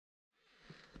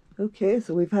Okay,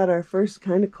 so we've had our first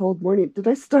kind of cold morning. Did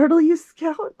I startle you,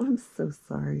 Scout? I'm so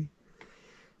sorry.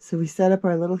 So we set up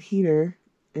our little heater,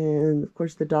 and of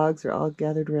course the dogs are all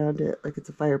gathered around it like it's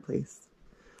a fireplace.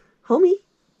 Homie?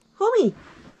 Homie?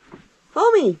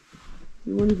 Homie?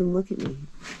 You won't even look at me.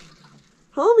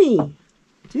 Homie!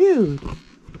 Dude!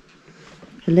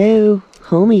 Hello,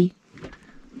 Homie.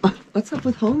 What's up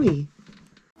with Homie?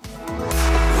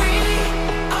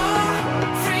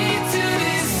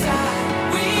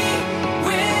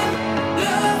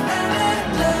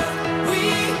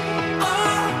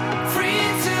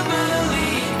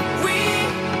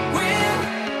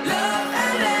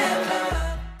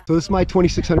 So this is my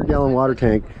 2,600 gallon water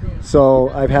tank. So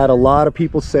I've had a lot of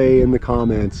people say in the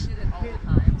comments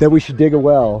that we should dig a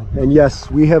well. And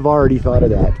yes, we have already thought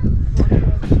of that.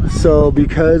 So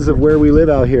because of where we live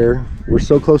out here, we're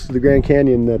so close to the Grand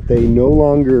Canyon that they no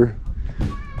longer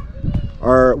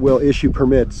will issue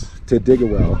permits to dig a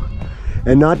well.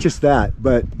 And not just that,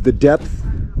 but the depth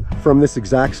from this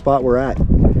exact spot we're at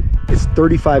is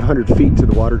 3,500 feet to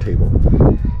the water table.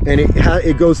 And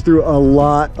it goes through a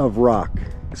lot of rock.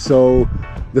 So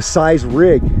the size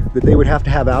rig that they would have to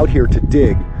have out here to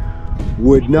dig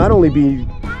would not only be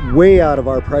way out of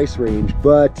our price range,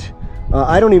 but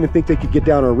I don't even think they could get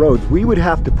down our roads. We would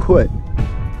have to put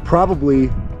probably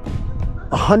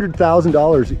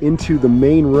 $100,000 into the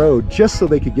main road just so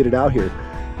they could get it out here.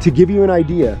 To give you an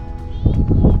idea,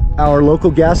 our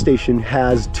local gas station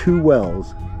has 2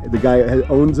 wells. The guy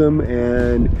owns them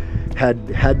and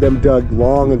had them dug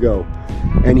long ago.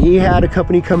 And he had a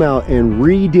company come out and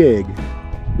re-drill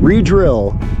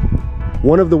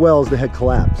one of the wells that had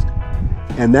collapsed.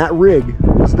 And that rig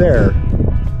was there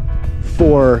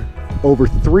for over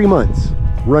 3 months,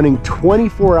 running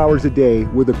 24 hours a day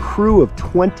with a crew of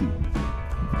 20.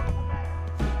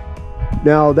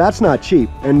 Now that's not cheap.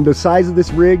 And the size of this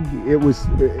rig, it was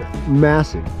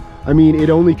massive. I mean,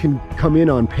 it only can come in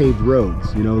on paved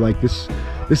roads, you know, like this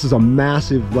is a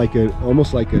massive,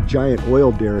 almost like a giant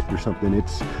oil derrick or something.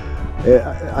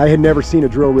 I had never seen a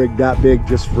drill rig that big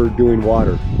just for doing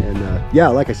water. And yeah,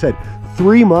 like I said,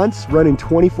 3 months running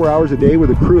 24 hours a day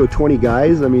with a crew of 20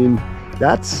 guys. I mean,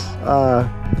 that's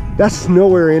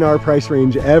nowhere in our price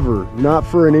range ever, not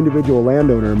for an individual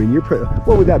landowner. I mean,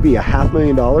 what would that be,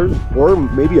 $500,000 or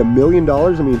maybe $1 million?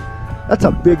 I mean, that's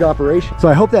a big operation. So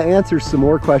I hope that answers some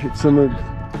more questions, some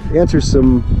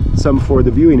for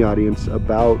the viewing audience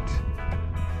about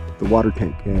the water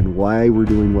tank and why we're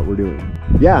doing what we're doing.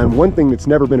 Yeah, and one thing that's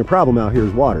never been a problem out here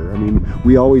is water. I mean,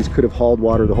 we always could have hauled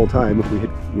water the whole time if we had,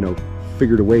 you know,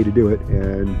 figured a way to do it.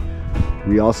 And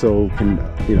we also can,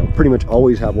 you know, pretty much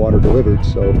always have water delivered.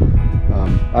 So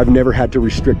I've never had to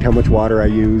restrict how much water I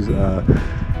use.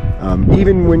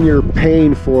 Even when you're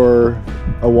paying for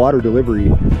a water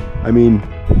delivery, I mean,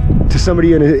 to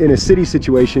somebody in a city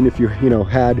situation, if you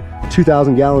had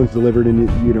 2,000 gallons delivered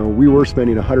and we were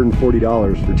spending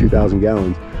 $140 for 2,000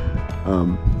 gallons,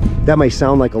 that might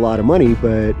sound like a lot of money,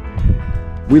 but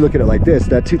we look at it like this: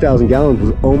 that 2,000 gallons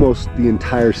was almost the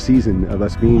entire season of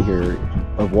us being here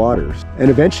of waters. And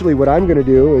eventually what I'm going to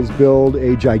do is build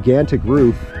a gigantic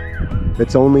roof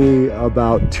that's only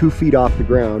about 2 feet off the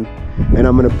ground, and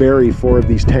I'm going to bury 4 of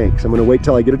these tanks. I'm going to wait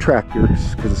till I get a tractor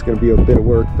because it's going to be a bit of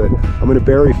work, but I'm going to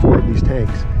bury 4 of these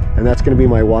tanks, and that's going to be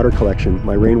my water collection,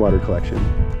 my rainwater collection.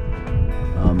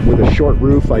 With a short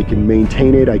roof, I can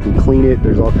maintain it, I can clean it,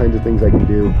 there's all kinds of things I can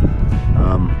do.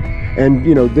 And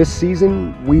this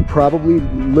season, we probably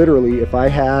literally, if I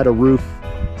had a roof,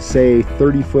 say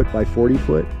 30 foot by 40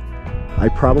 foot, I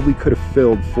probably could have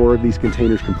filled 4 of these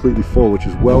containers completely full, which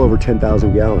is well over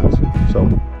 10,000 gallons. So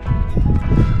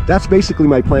that's basically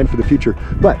my plan for the future.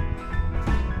 But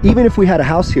even if we had a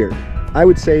house here, I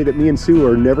would say that me and Sue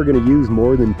are never going to use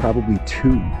more than probably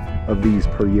 2 of these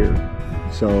per year.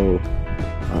 So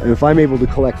if I'm able to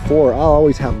collect 4, I'll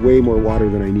always have way more water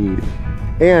than I need.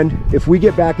 And if we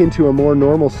get back into a more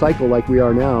normal cycle like we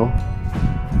are now,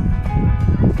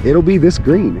 it'll be this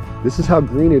green. This is how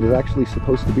green it is actually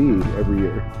supposed to be every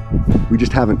year. We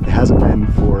just it hasn't been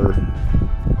for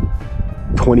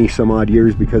 20 some odd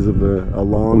years because of a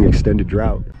long extended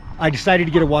drought. I decided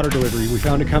to get a water delivery. We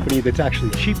found a company that's actually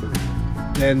cheaper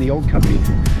than the old company.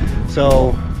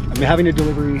 So I'm having a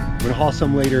delivery. I'm gonna haul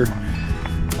some later.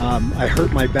 I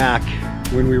hurt my back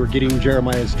when we were getting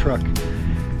Jeremiah's truck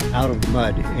out of the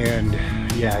mud, and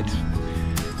yeah,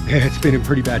 it's been in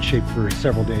pretty bad shape for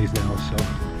several days now. So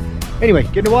anyway,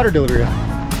 getting a water delivery.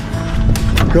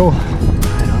 Cool.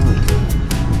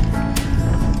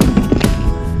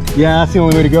 Yeah, that's the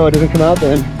only way to go. It doesn't come out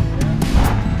then.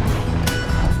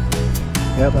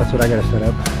 Yep, that's what I gotta set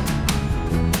up.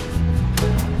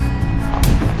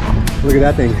 Look at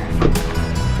that thing.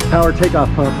 Power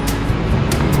takeoff pump.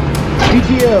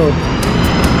 GTO.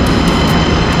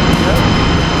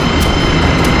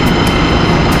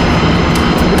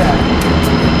 Look at that.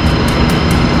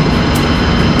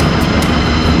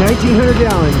 1,900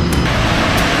 gallons.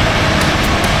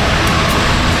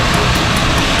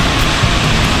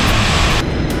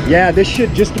 Yeah, this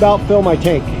should just about fill my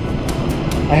tank.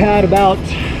 I had about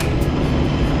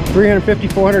 350,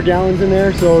 400 gallons in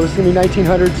there, so this is gonna be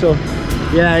 1,900. So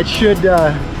yeah, it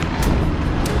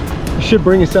should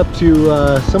bring us up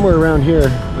to somewhere around here.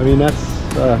 I mean,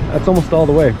 that's almost all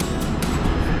the way.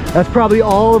 That's probably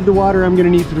all of the water I'm gonna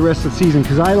need for the rest of the season,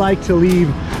 because I like to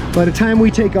leave, by the time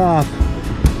we take off,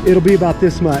 it'll be about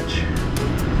this much.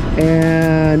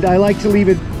 And I like to leave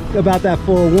it about that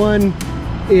full. One,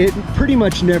 it pretty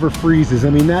much never freezes. I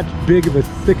mean, that big of a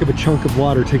thick of a chunk of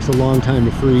water takes a long time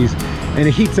to freeze, and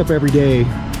it heats up every day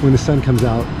when the sun comes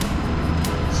out.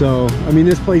 So I mean,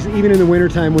 this place, even in the winter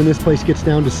time when this place gets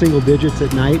down to single digits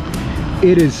at night,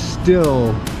 it is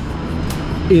still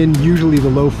in usually the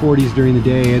low 40s during the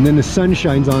day, and then the sun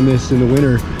shines on this in the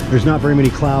winter. There's not very many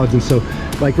clouds, and so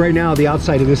like right now the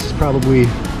outside of this is probably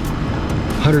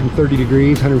 130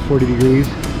 degrees, 140 degrees.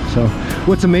 So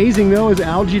what's amazing though is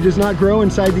algae does not grow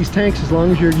inside these tanks as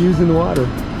long as you're using the water.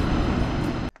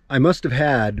 I must have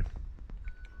had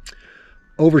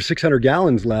over 600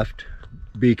 gallons left,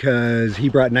 because he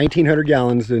brought 1,900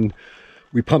 gallons and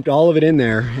we pumped all of it in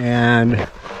there, and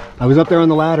I was up there on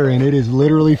the ladder and it is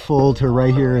literally full to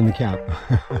right here in the cap.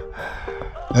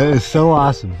 That is so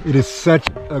awesome. It is such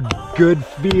a good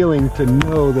feeling to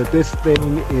know that this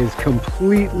thing is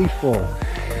completely full.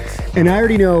 And I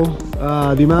already know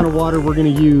the amount of water we're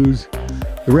going to use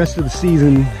the rest of the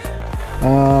season,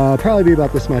 probably be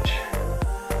about this much.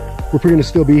 We're going to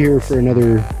still be here for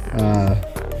another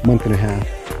month and a half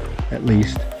at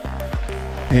least.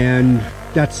 And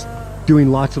that's doing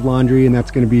lots of laundry, and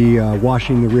that's going to be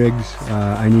washing the rigs.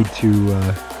 I need to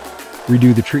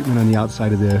redo the treatment on the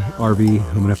outside of the RV.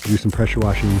 I'm going to have to do some pressure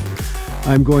washing.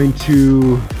 I'm going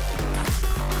to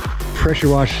pressure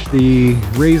wash the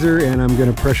Razor, and I'm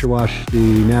going to pressure wash the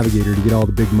Navigator to get all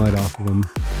the big mud off of them.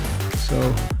 So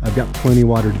I've got plenty of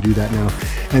water to do that now.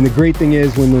 And the great thing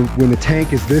is when the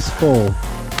tank is this full,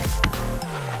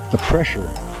 the pressure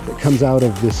that comes out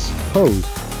of this hose,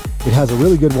 it has a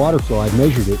really good water flow. I've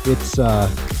measured it. It's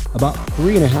about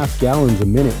 3.5 gallons a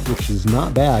minute, which is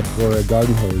not bad for a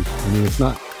garden hose. I mean, it's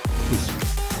not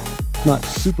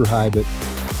super high, but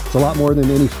it's a lot more than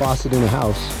any faucet in a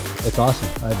house. It's awesome.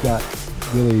 I've got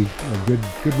really a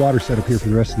good water setup here for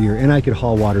the rest of the year, and I could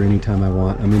haul water anytime I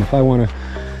want. I mean, if I want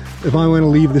to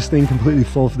leave this thing completely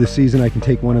full for the season, I can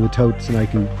take one of the totes and I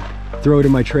can throw it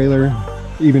in my trailer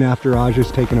even after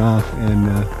Aja's taken off, and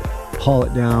haul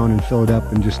it down and fill it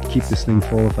up and just keep this thing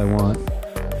full if I want.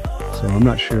 So I'm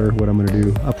not sure what I'm going to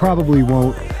do. I probably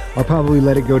won't. I'll probably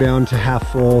let it go down to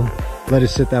half full, let it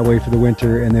sit that way for the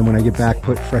winter, and then when I get back,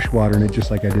 put fresh water in it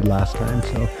just like I did last time.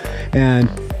 So, and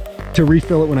to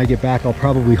refill it when I get back, I'll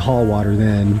probably haul water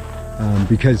then,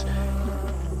 because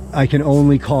I can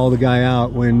only call the guy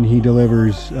out when he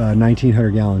delivers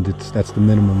 1,900 gallons. That's the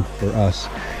minimum for us.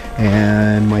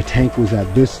 And my tank was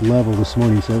at this level this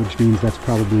morning, so which means that's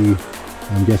probably,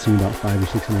 I'm guessing, about 500 or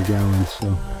 600 gallons.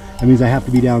 So that means I have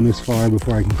to be down this far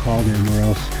before I can call them, or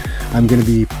else I'm going to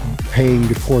be paying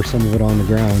to pour some of it on the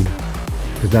ground,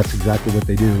 because that's exactly what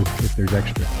they do if there's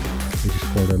extra. They just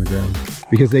pour it on the ground,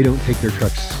 because they don't take their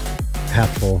trucks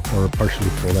half full or partially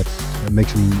full. That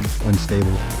makes them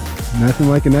unstable. Nothing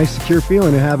like a nice secure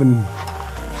feeling of having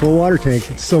full water tank.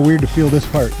 It's so weird to feel this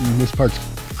part, and this part's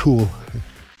cool.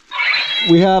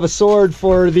 We have a sword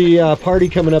for the party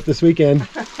coming up this weekend,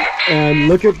 and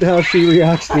look at how she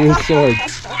reacts to this sword.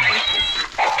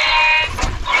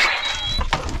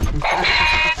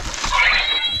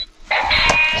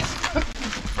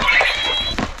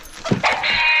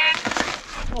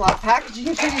 A lot of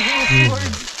packaging for these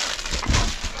swords.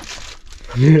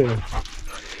 Yeah.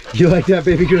 You like that,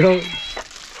 baby girl?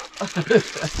 I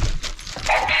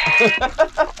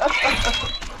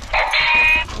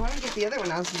want to get the other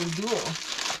one out so we can duel.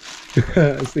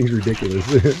 This thing's ridiculous.